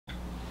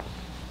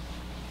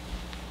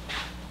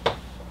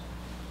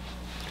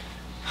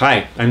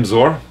Hi, I'm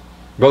Zor.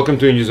 Welcome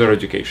to Unizor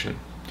Education.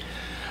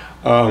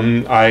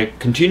 I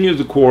continue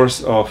the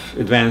course of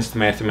Advanced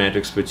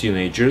Mathematics for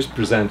Teenagers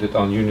presented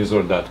on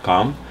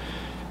unizor.com,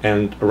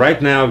 and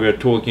right now we're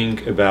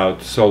talking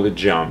about solid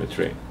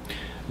geometry.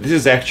 This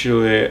is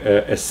actually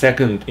a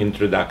second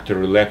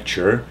introductory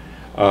lecture.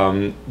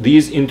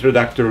 These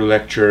introductory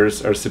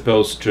lectures are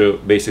supposed to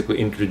basically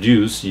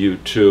introduce you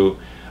to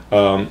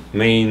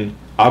main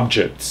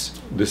objects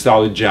the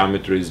solid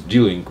geometry is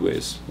dealing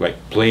with, like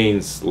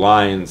planes,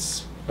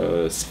 lines,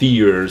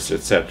 spheres,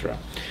 etc.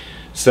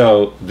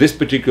 So this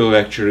particular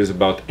lecture is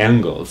about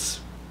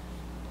angles.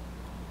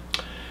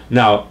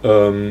 Now,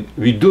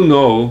 we do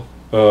know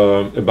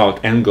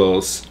about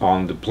angles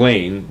on the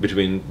plane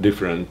between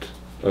different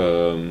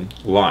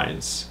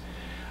lines.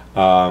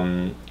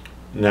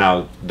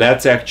 Now,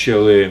 that's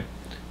actually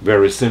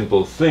very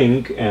simple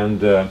thing,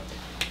 and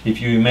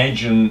if you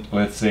imagine,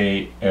 let's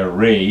say, a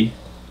ray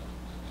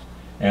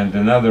and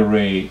another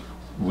ray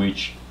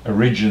which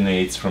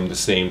originates from the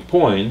same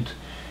point,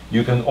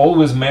 you can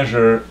always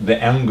measure the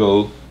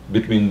angle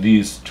between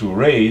these two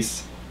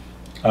rays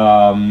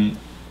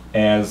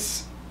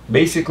as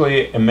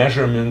basically a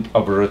measurement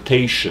of a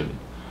rotation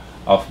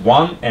of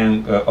one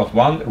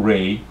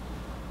ray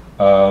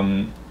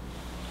to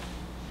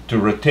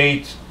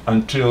rotate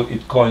until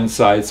it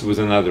coincides with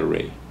another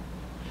ray.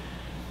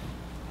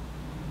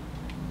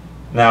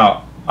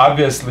 Now,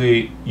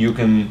 obviously, you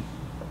can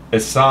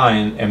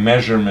assign a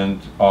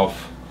measurement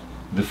of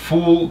the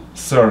full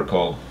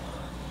circle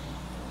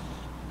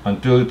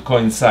until it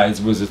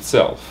coincides with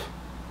itself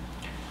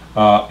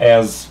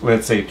as,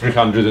 let's say,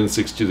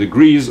 360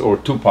 degrees or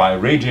 2 pi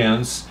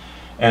radians,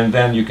 and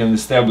then you can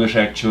establish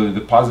actually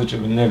the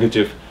positive and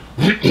negative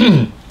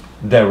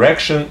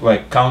direction,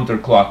 like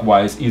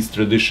counterclockwise is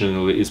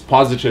traditionally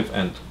positive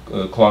and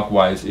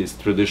clockwise is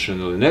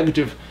traditionally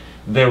negative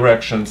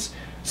directions.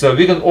 So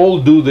we can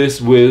all do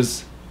this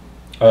with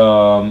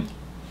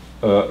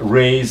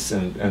rays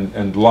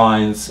and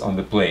lines on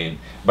the plane.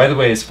 By the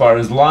way, as far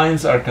as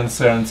lines are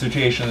concerned,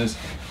 situation is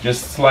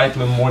just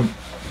slightly more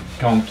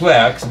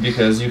complex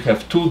because you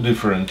have two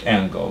different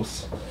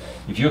angles.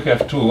 If you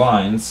have two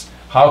lines,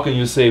 how can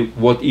you say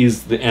what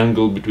is the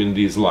angle between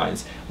these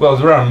lines? Well,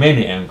 there are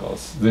many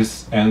angles.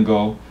 This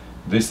angle,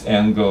 this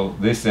angle,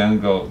 this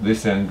angle,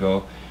 this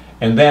angle,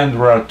 and then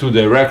there are two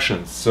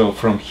directions. So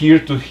from here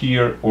to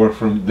here or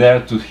from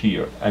there to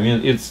here. I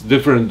mean, it's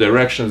different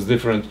directions,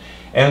 different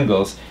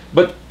angles.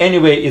 But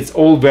anyway, it's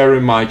all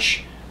very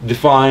much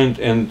defined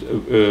and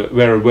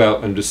very well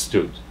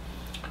understood.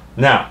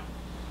 Now,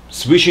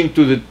 switching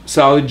to the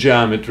solid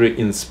geometry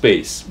in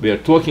space, we are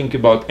talking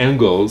about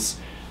angles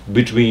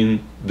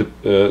between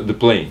the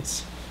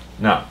planes.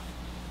 Now,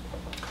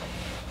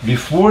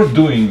 before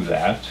doing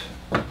that,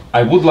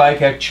 I would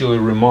like actually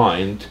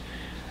remind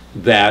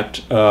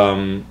that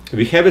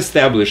we have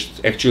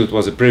established, actually it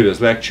was a previous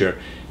lecture,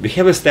 we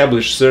have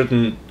established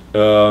certain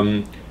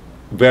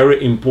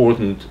very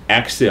important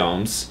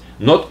axioms,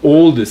 not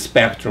all the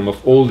spectrum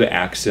of all the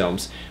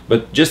axioms,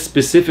 but just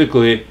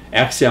specifically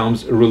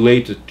axioms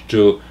related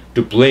to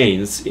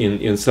planes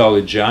in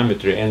solid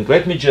geometry. And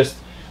let me just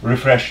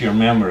refresh your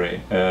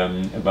memory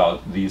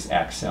about these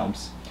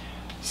axioms.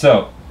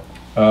 So,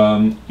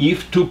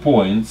 if 2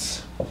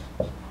 points,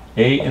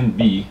 A and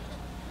B,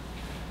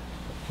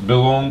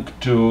 belong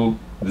to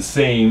the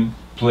same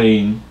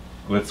plane,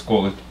 let's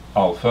call it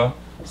alpha,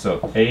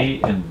 so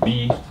A and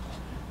B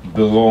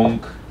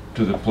belong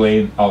to the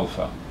plane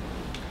alpha.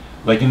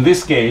 Like in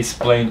this case,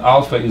 plane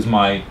alpha is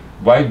my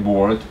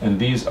whiteboard and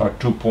these are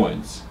 2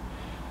 points.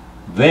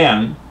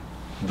 Then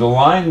the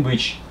line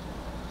which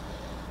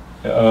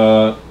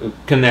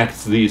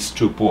connects these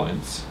 2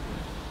 points,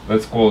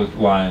 let's call it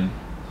line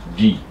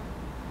D,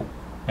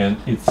 and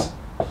it's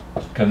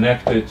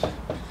connected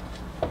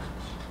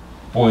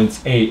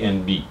points A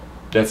and B.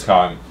 That's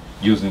how I'm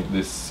using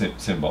these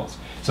symbols.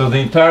 So the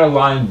entire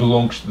line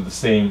belongs to the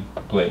same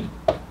plane,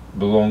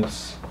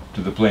 belongs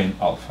to the plane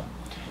alpha.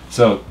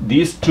 So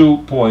these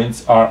 2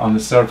 points are on the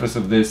surface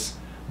of this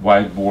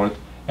whiteboard,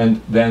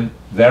 and then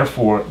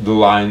therefore the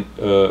line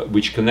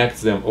which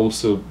connects them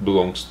also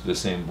belongs to the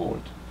same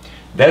board.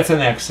 That's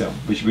an axiom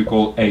which we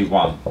call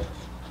A1.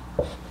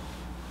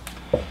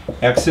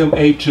 Axiom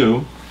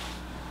A2: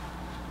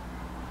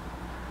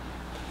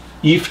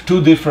 if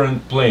 2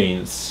 different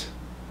planes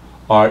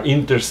are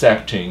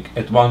intersecting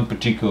at one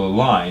particular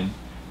line,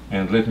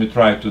 and let me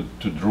try to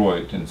draw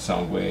it in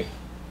some way.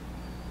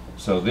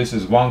 So this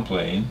is one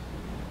plane,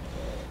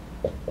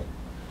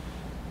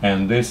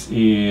 and this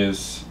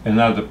is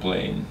another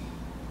plane.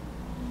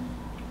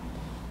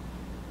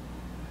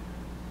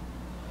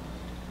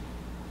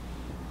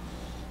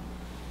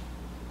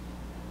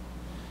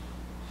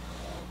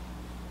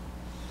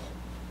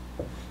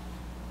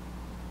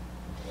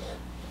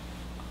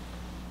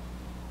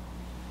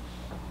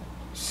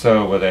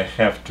 So what I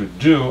have to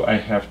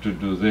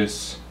do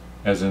this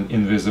as an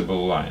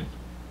invisible line.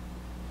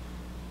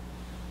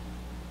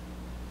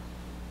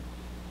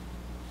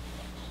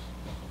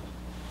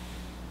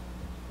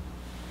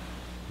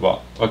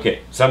 Well,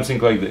 okay, something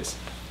like this.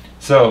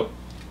 So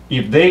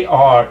if they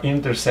are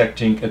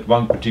intersecting at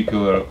one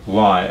particular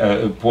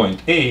line,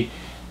 point A,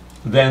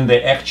 then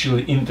they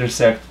actually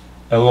intersect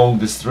along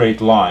the straight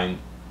line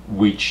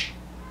which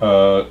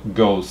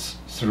goes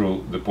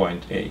through the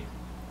point A.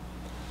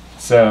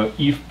 So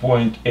if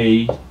point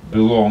A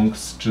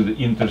belongs to the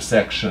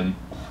intersection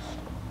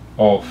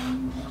of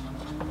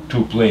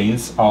two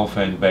planes,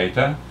 alpha and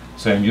beta,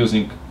 so I'm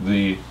using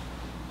the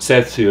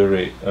set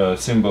theory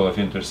symbol of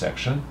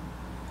intersection,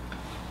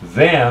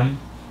 then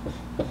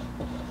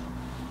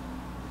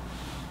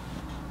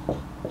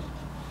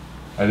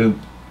I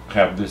didn't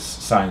have this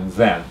sign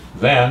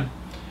then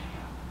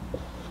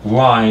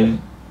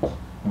line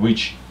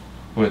which,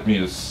 let me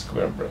use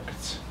square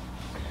brackets,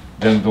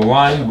 then the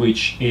line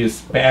which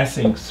is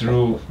passing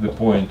through the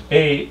point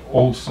A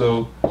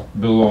also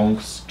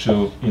belongs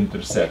to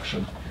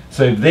intersection.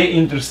 So if they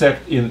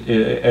intersect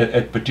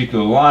at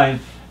particular line,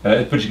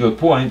 at particular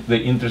point, they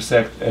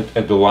intersect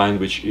at the line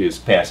which is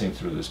passing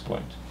through this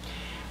point.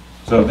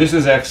 So this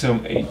is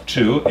axiom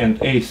A2 and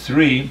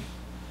A3.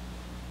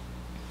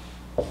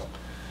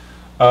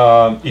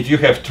 If you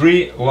have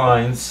three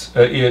lines,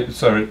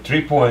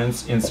 three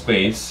points in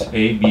space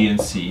A, B, and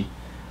C,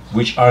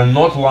 which are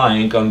not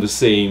lying on the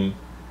same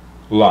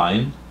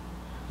line,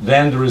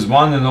 then there is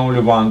one and only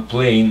one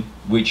plane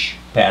which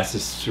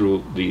passes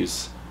through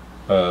these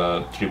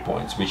 3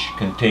 points, which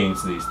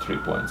contains these 3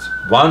 points.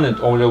 One and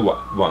only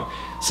one.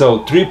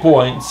 So 3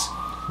 points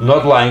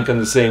not lying on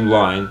the same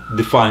line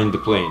define the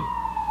plane.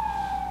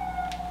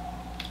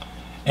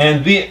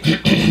 And we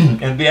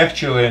and we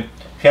actually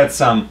had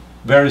some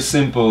very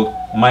simple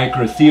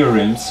micro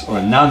theorems or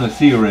nano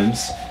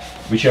theorems,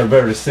 which are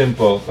very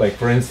simple. Like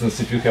for instance,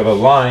 if you have a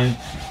line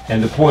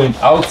and the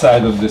point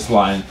outside of this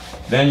line,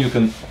 then you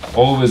can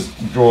always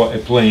draw a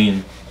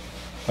plane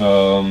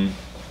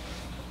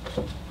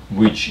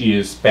which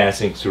is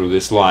passing through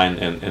this line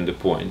and the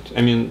point.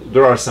 I mean,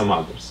 there are some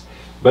others.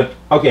 But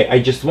okay, I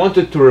just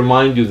wanted to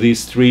remind you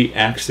these 3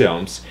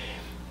 axioms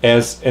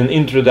as an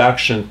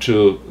introduction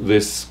to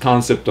this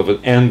concept of an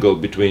angle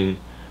between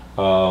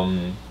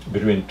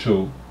between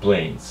 2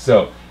 planes.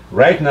 So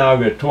right now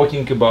we're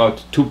talking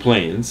about 2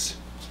 planes,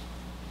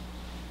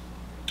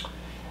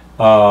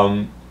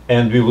 and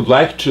we would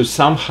like to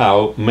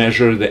somehow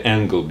measure the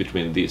angle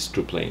between these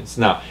 2 planes.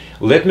 Now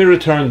let me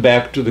return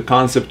back to the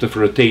concept of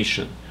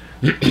rotation.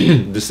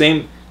 the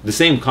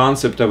same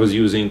concept I was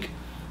using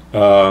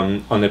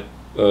on a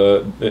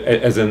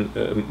as a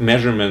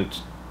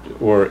measurement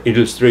or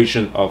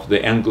illustration of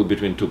the angle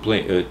between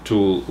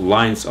 2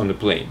 lines on the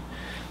plane.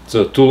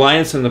 So 2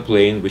 lines on the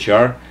plane which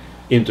are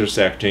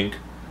intersecting,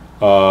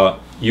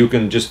 you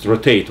can just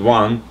rotate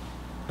one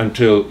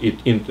until it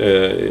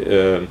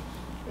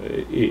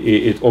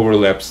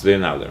overlaps the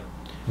another.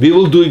 We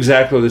will do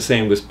exactly the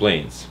same with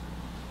planes.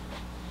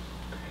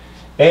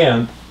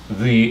 And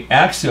the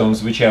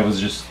axioms which I was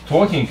just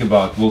talking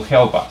about will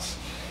help us.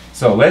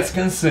 So let's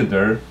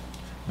consider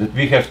that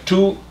we have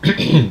 2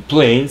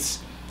 planes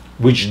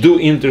which do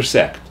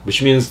intersect,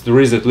 which means there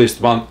is at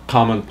least one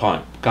common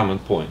point.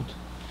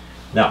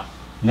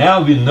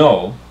 Now we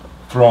know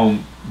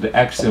from the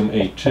axiom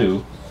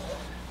A2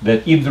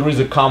 that if there is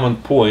a common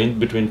point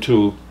between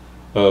 2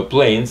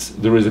 planes,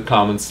 there is a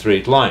common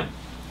straight line.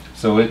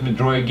 So let me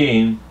draw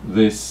again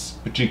this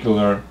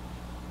particular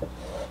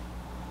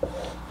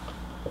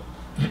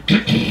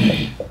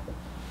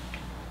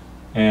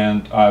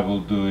and I will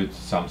do it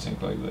something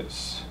like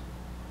this.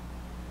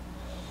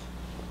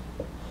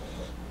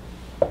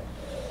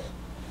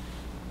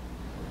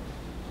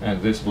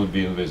 And this would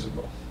be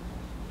invisible,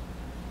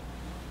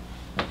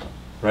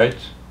 right?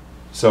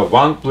 So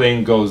one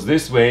plane goes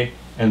this way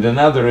and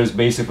another is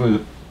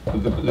basically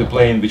the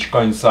plane which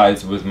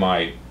coincides with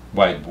my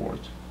whiteboard.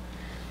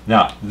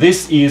 Now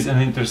this is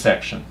an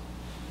intersection.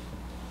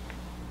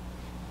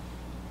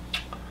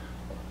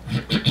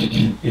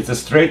 It's a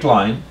straight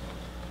line,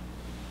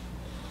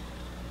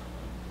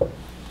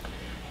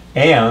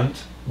 and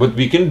what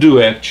we can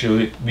do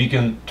actually, we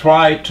can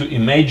try to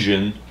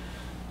imagine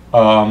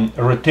a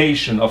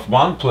rotation of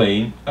one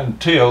plane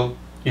until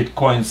it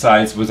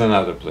coincides with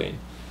another plane.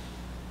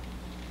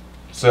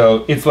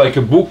 So it's like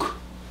a book.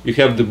 You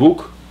have the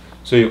book,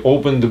 so you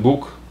open the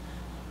book,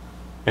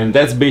 and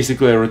that's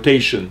basically a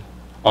rotation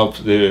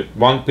of the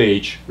one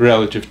page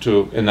relative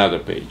to another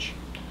page.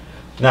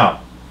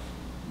 Now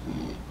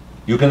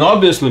you can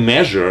obviously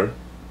measure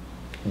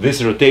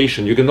this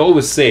rotation. You can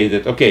always say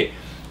that, okay,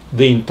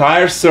 the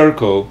entire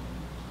circle,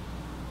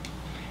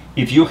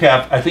 if you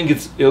have, I think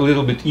it's a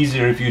little bit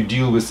easier if you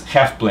deal with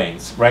half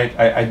planes, right?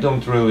 I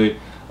don't really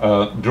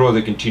draw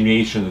the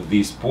continuation of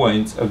these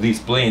points, of these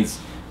planes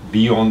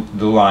beyond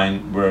the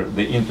line where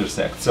they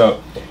intersect.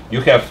 So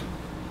you have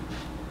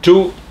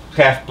 2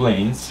 half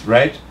planes,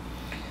 right?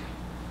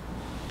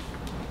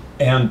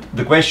 And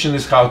the question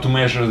is how to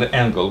measure the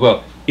angle.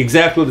 Well,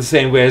 exactly the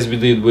same way as we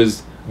did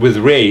with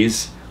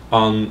rays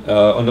on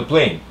the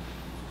plane.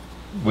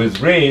 With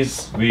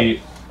rays,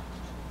 we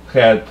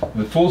had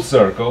the full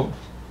circle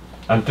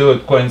until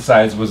it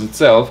coincides with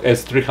itself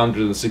as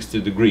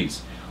 360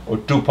 degrees, or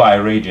 2 pi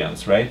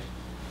radians, right?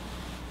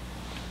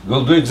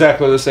 We'll do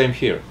exactly the same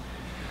here.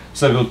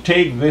 So we'll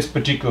take this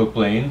particular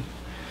plane.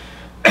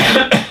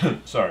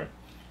 Sorry.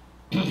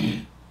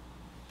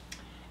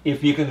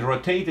 If you can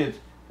rotate it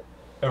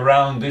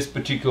around this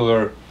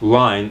particular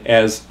line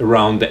as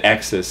around the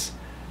axis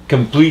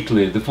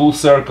completely, the full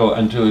circle,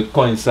 until it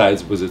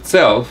coincides with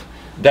itself,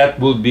 that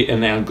would be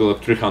an angle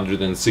of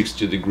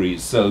 360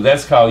 degrees. So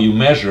that's how you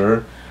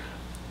measure,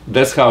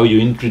 that's how you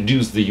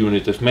introduce the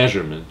unit of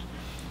measurement.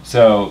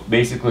 So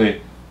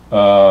basically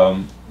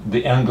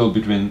the angle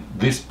between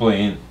this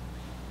plane,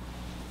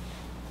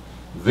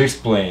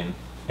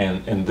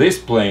 and this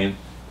plane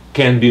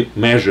can be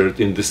measured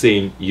in the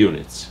same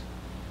units,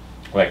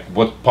 like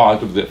what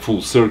part of the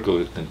full circle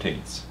it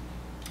contains.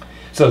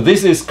 So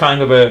this is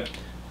kind of a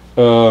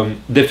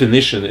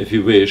definition, if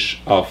you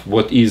wish, of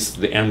what is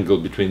the angle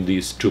between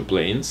these two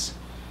planes.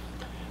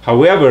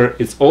 However,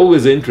 it's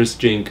always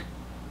interesting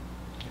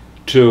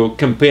to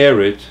compare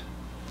it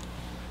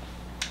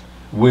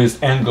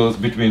with angles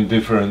between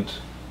different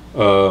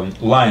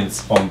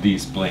lines on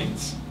these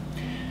planes.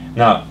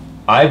 Now,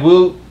 I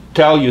will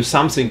tell you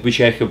something which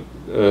I have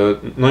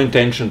no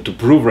intention to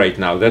prove right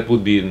now. That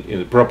would be in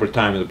the proper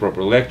time, in the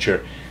proper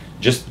lecture.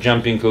 Just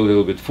jumping a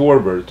little bit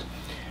forward.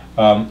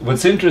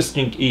 What's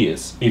interesting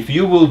is, if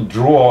you will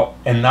draw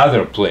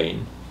another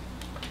plane,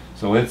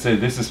 so let's say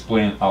this is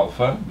plane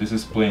alpha, this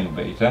is plane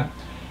beta,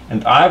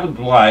 and I would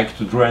like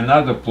to draw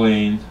another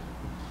plane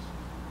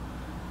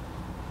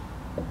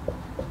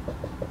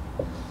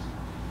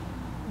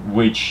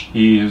which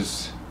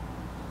is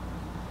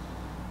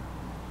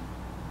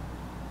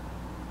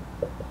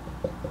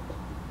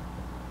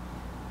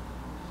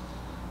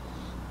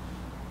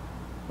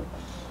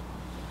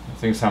I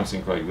think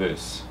something like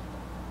this.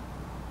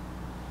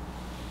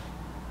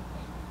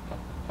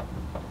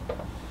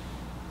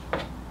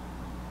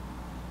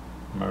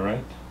 Am I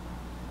right?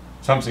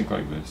 Something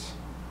like this.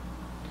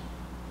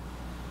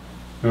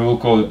 We will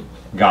call it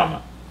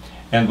gamma.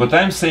 And what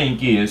I'm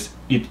saying is,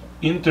 it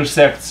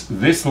intersects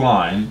this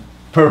line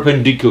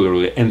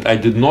perpendicularly, and I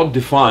did not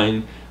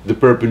define the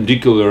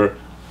perpendicular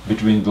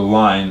between the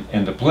line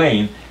and the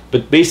plane,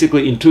 but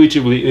basically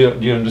intuitively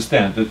you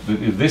understand that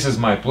if this is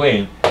my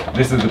plane,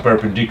 this is the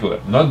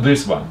perpendicular, not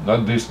this one,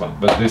 but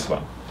this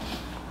one.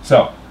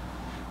 So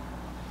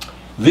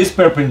this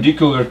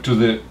perpendicular to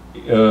the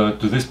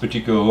to this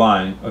particular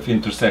line of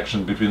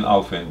intersection between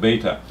alpha and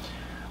beta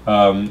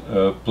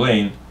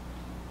plane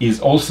is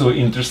also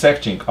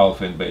intersecting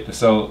alpha and beta.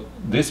 So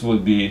this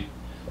would be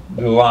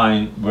the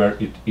line where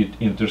it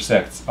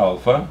intersects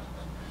alpha,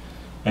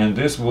 and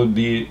this would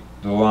be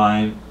the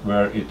line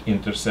where it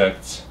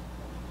intersects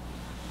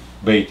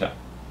beta.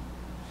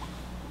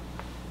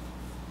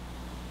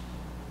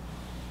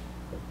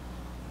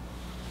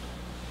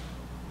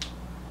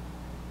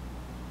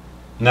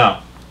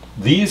 Now,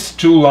 these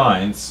two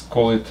lines,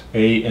 call it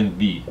A and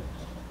B,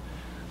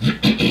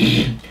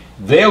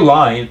 they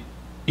lie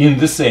in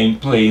the same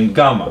plane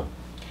gamma.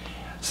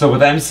 So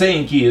what I'm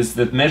saying is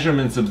that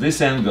measurements of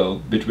this angle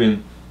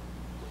between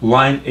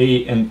line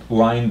A and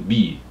line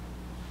B,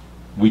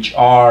 which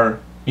are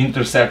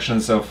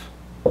intersections of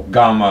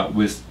gamma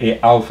with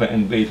alpha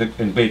and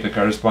beta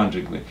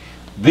correspondingly,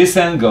 this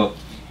angle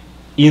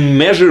in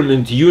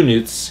measurement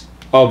units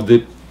of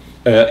the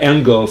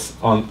angles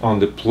on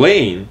the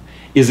plane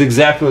is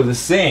exactly the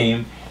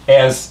same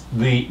as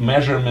the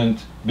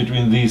measurement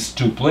between these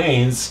two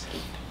planes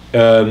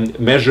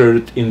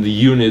measured in the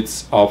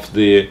units of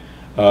the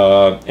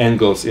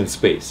angles in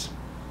space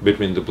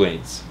between the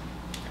planes.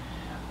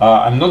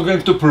 I'm not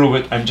going to prove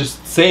it, I'm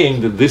just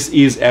saying that this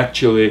is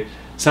actually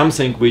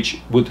something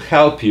which would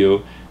help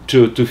you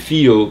to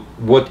feel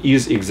what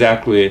is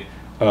exactly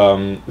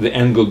the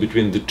angle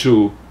between the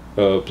two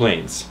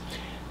planes.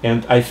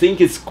 And I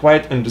think it's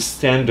quite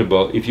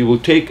understandable if you will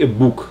take a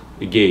book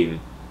again,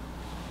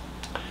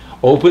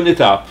 open it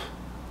up,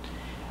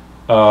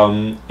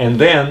 and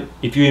then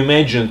if you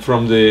imagine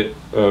from the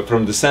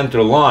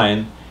center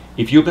line,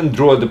 if you can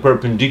draw the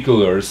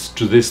perpendiculars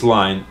to this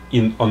line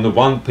on the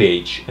one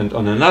page and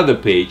on another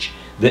page,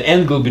 the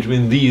angle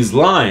between these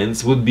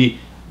lines would be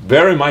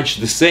very much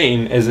the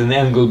same as an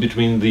angle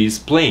between these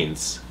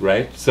planes,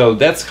 right? So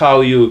that's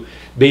how you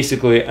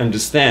basically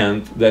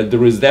understand that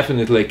there is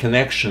definitely a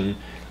connection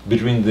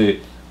between the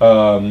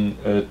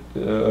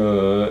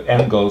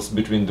angles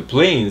between the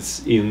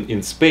planes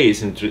in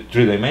space, in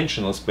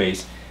three-dimensional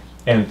space,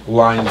 and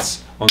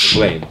lines on the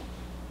plane.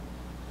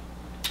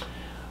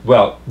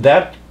 Well,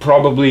 that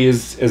probably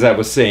is, as I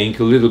was saying,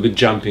 a little bit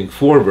jumping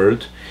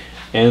forward,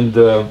 and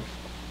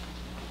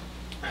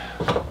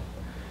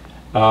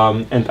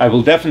I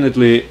will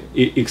definitely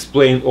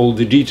explain all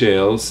the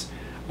details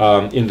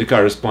in the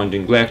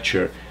corresponding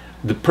lecture.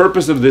 The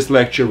purpose of this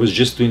lecture was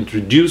just to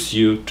introduce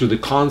you to the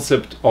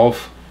concept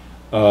of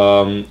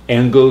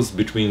angles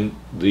between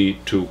the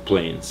two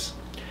planes.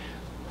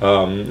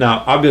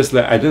 Now,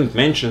 obviously, I didn't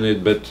mention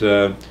it, but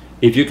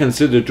if you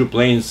consider two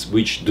planes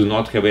which do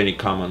not have any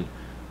common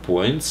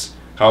points,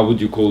 how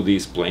would you call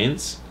these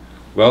planes?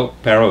 Well,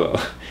 parallel.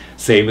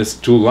 Same as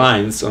two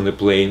lines on a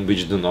plane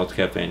which do not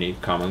have any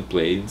common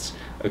planes,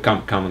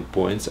 common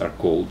points are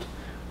called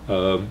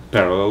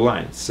parallel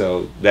lines.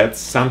 So that's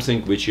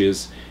something which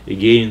is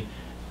again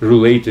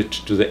related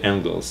to the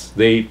angles.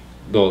 The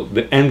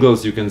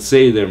angles, you can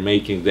say they're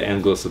making the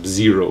angles of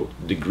 0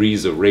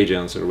 degrees or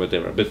radians or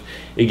whatever. But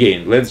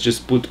again, let's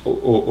just put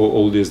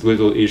all these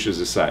little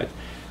issues aside.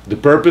 The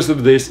purpose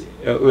of this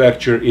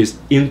lecture is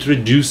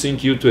introducing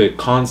you to a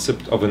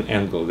concept of an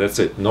angle. That's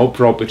it. No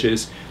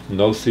properties,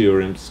 no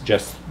theorems,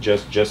 just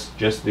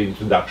the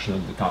introduction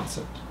of the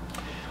concept.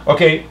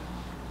 Okay,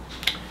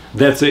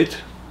 that's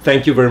it.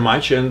 Thank you very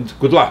much and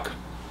good luck.